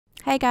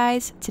Hey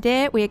guys,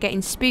 today we are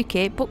getting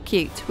spooky but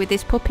cute with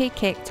this puppy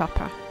cake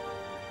topper.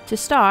 To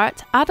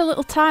start, add a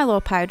little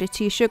tylo powder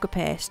to your sugar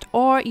paste,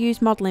 or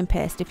use modelling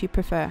paste if you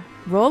prefer.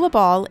 Roll a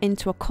ball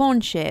into a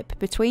cone shape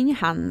between your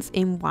hands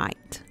in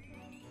white.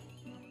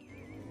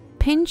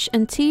 Pinch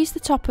and tease the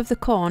top of the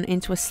cone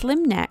into a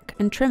slim neck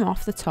and trim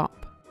off the top.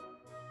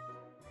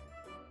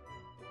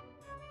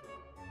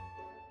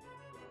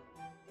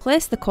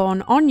 Place the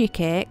cone on your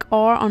cake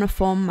or on a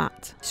foam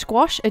mat.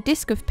 Squash a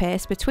disc of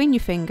paste between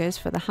your fingers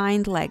for the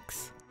hind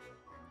legs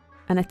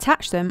and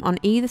attach them on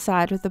either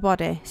side of the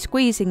body,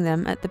 squeezing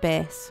them at the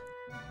base.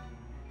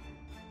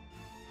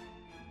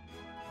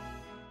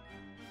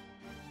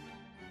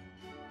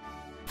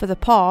 For the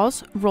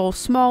paws, roll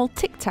small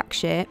tic-tac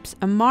shapes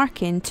and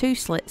mark in 2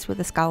 slits with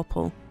a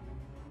scalpel.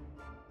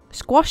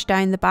 Squash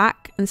down the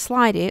back and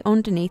slide it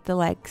underneath the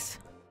legs.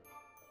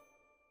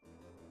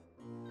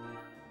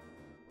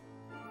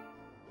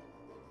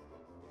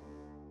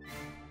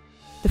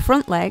 The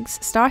front legs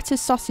start as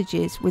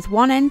sausages with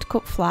one end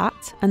cut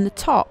flat and the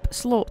top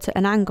sloped at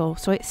an angle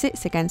so it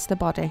sits against the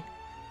body.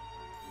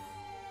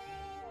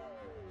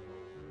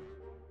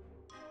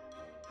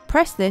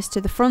 Press this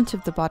to the front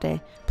of the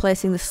body,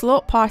 placing the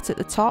sloped part at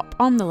the top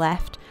on the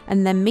left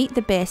and then meet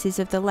the bases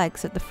of the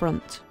legs at the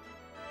front.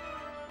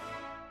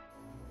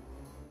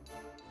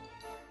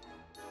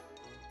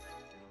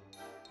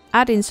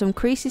 Add in some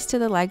creases to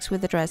the legs with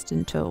the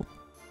Dresden tool.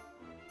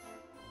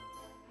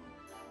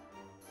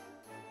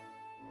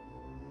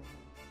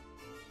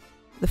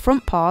 The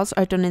front paws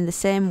are done in the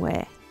same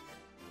way.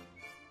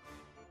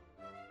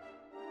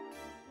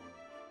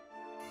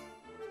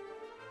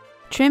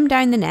 Trim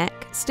down the neck,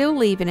 still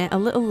leaving it a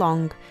little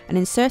long, and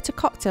insert a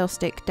cocktail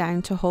stick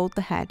down to hold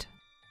the head.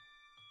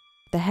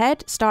 The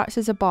head starts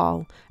as a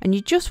ball, and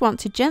you just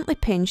want to gently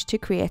pinch to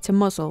create a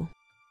muzzle.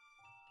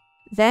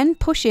 Then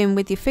push in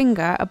with your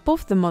finger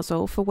above the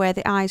muzzle for where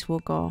the eyes will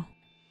go.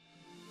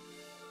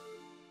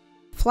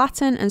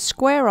 Flatten and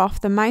square off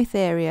the mouth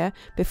area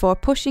before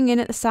pushing in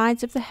at the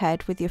sides of the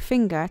head with your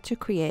finger to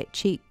create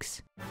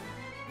cheeks.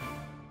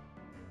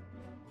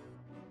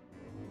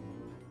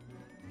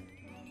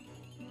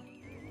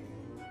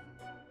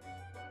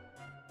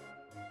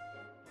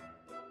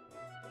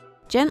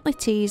 Gently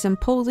tease and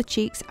pull the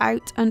cheeks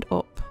out and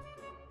up.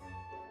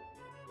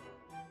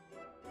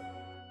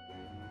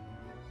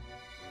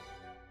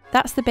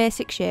 That's the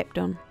basic shape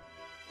done.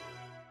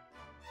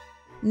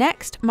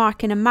 Next,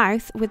 mark in a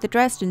mouth with the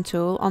Dresden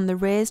tool on the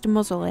raised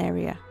muzzle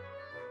area.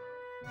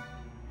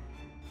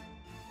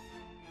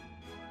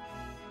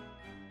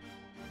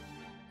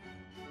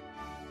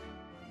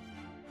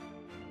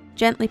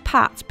 Gently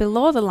pat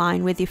below the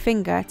line with your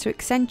finger to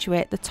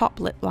accentuate the top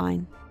lip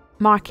line.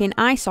 Mark in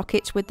eye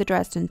sockets with the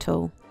Dresden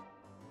tool.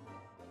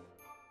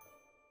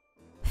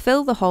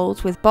 Fill the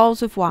holes with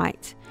balls of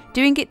white.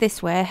 Doing it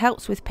this way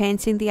helps with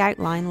painting the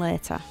outline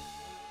later.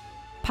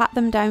 Pat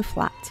them down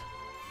flat.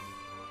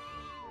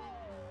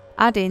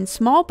 Add in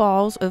small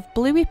balls of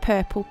bluey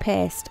purple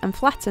paste and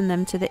flatten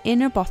them to the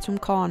inner bottom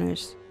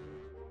corners.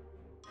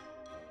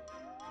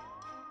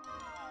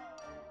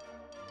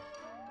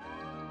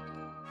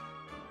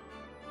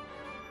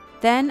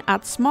 Then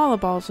add smaller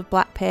balls of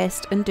black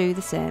paste and do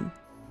the same.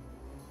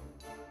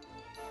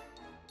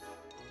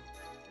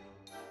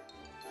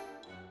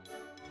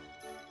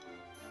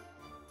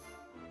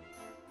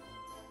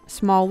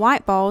 Small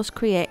white balls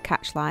create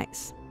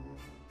catchlights.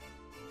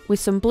 With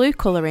some blue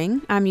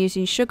colouring, I'm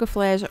using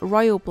Sugarflare's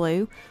Royal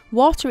Blue.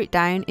 Water it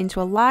down into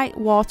a light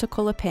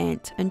watercolour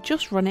paint and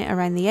just run it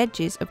around the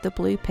edges of the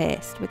blue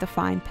paste with a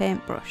fine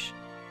paintbrush.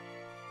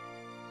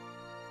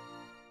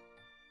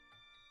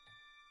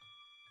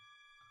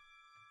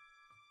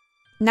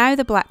 Now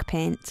the black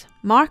paint.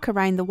 Mark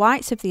around the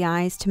whites of the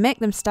eyes to make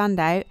them stand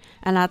out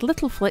and add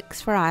little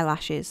flicks for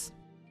eyelashes.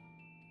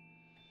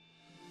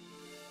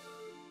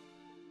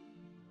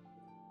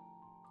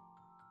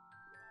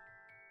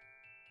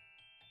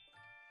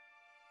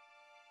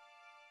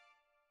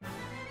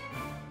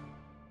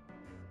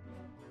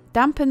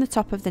 Dampen the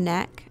top of the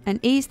neck and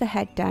ease the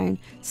head down,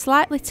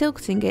 slightly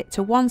tilting it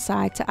to one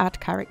side to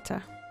add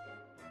character.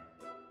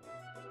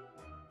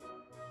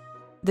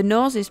 The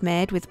nose is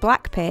made with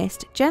black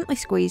paste gently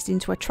squeezed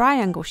into a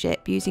triangle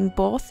shape using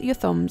both your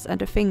thumbs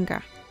and a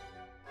finger.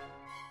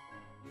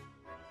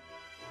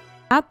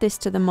 Add this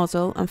to the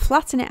muzzle and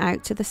flatten it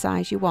out to the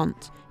size you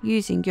want,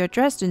 using your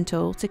Dresden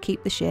tool to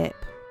keep the shape.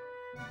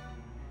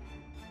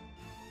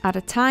 Add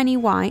a tiny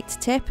white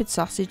tapered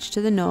sausage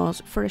to the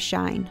nose for a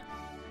shine.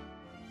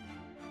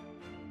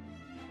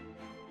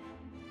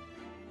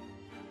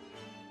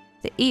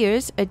 The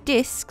ears are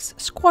discs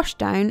squashed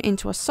down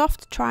into a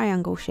soft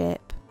triangle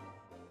shape.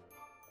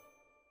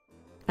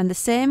 And the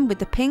same with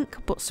the pink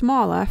but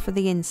smaller for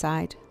the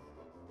inside.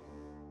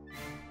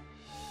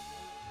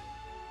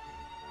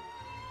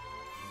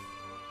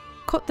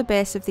 Cut the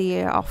base of the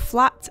ear off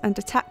flat and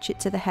attach it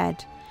to the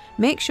head.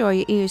 Make sure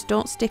your ears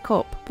don't stick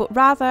up, but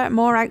rather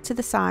more out to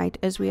the side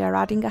as we are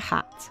adding a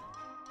hat.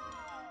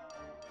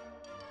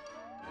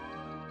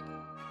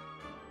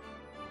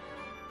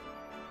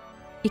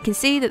 You can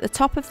see that the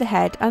top of the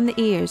head and the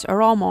ears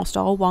are almost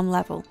all one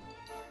level.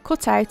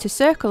 Cut out a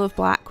circle of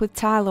black with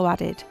tylo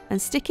added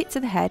and stick it to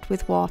the head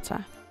with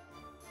water.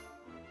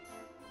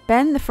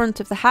 Bend the front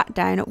of the hat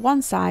down at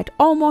one side,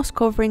 almost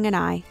covering an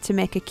eye, to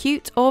make a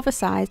cute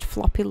oversized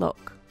floppy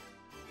look.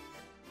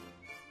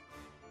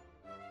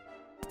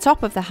 The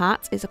top of the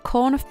hat is a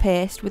cone of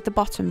paste with the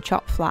bottom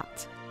chopped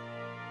flat.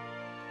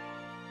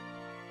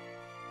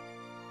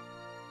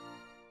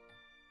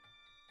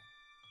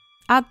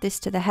 Add this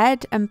to the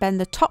head and bend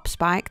the top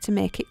spike to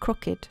make it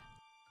crooked.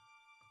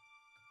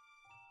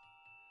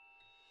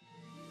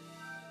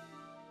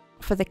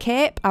 For the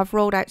cape, I've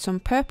rolled out some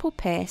purple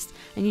paste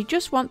and you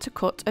just want to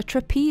cut a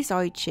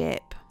trapezoid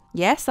shape.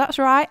 Yes, that's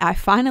right, I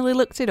finally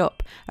looked it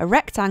up. A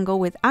rectangle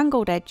with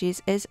angled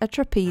edges is a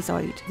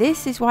trapezoid.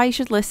 This is why you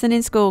should listen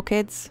in school,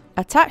 kids.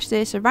 Attach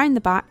this around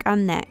the back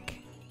and neck.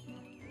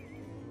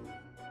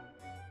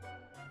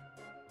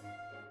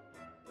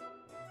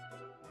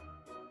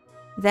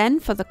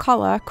 Then for the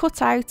collar,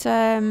 cut out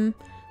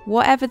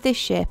whatever this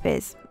shape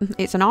is.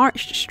 It's an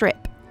arched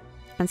strip.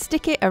 And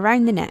stick it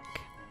around the neck,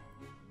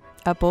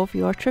 above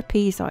your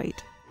trapezoid.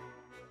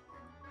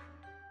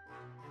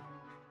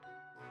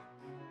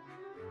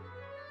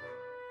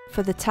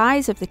 For the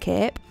ties of the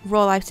cape,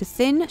 roll out a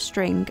thin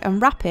string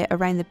and wrap it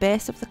around the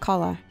base of the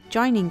collar,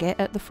 joining it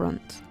at the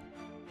front.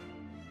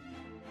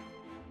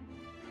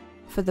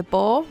 For the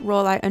bow,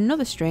 roll out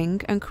another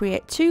string and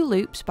create 2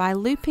 loops by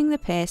looping the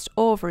paste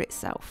over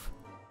itself.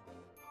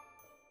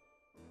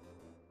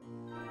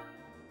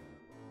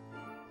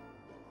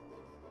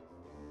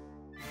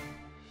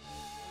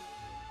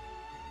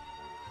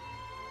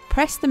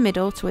 Press the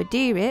middle to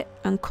adhere it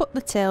and cut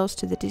the tails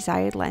to the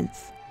desired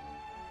length.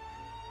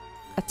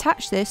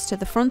 Attach this to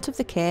the front of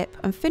the cape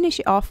and finish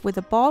it off with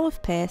a ball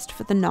of paste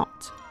for the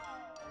knot.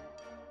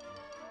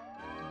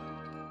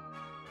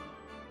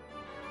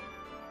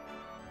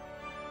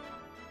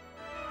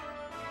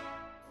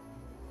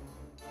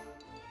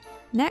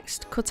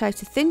 Next, cut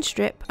out a thin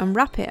strip and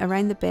wrap it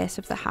around the base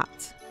of the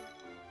hat.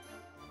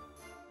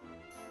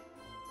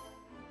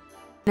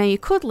 Now you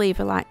could leave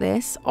her like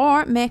this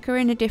or make her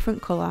in a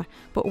different colour,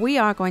 but we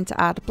are going to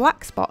add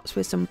black spots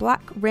with some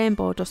black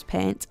rainbow dust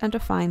paint and a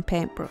fine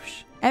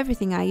paintbrush.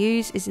 Everything I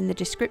use is in the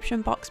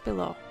description box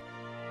below.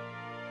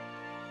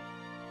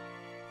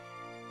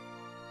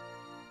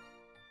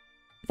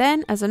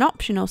 Then, as an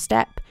optional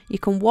step, you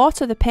can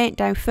water the paint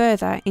down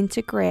further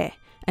into grey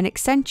and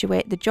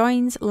accentuate the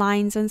joins,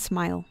 lines and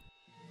smile.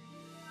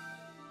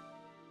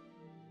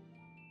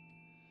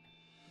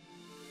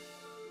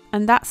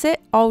 And that's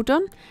it, all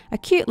done. A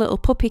cute little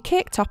puppy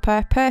cake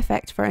topper,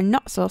 perfect for a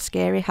not so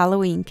scary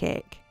Halloween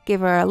cake. Give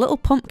her a little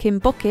pumpkin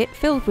bucket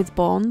filled with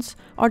bones,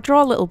 or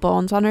draw little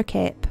bones on her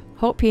cape.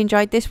 Hope you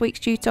enjoyed this week's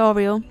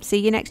tutorial. See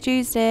you next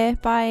Tuesday.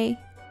 Bye.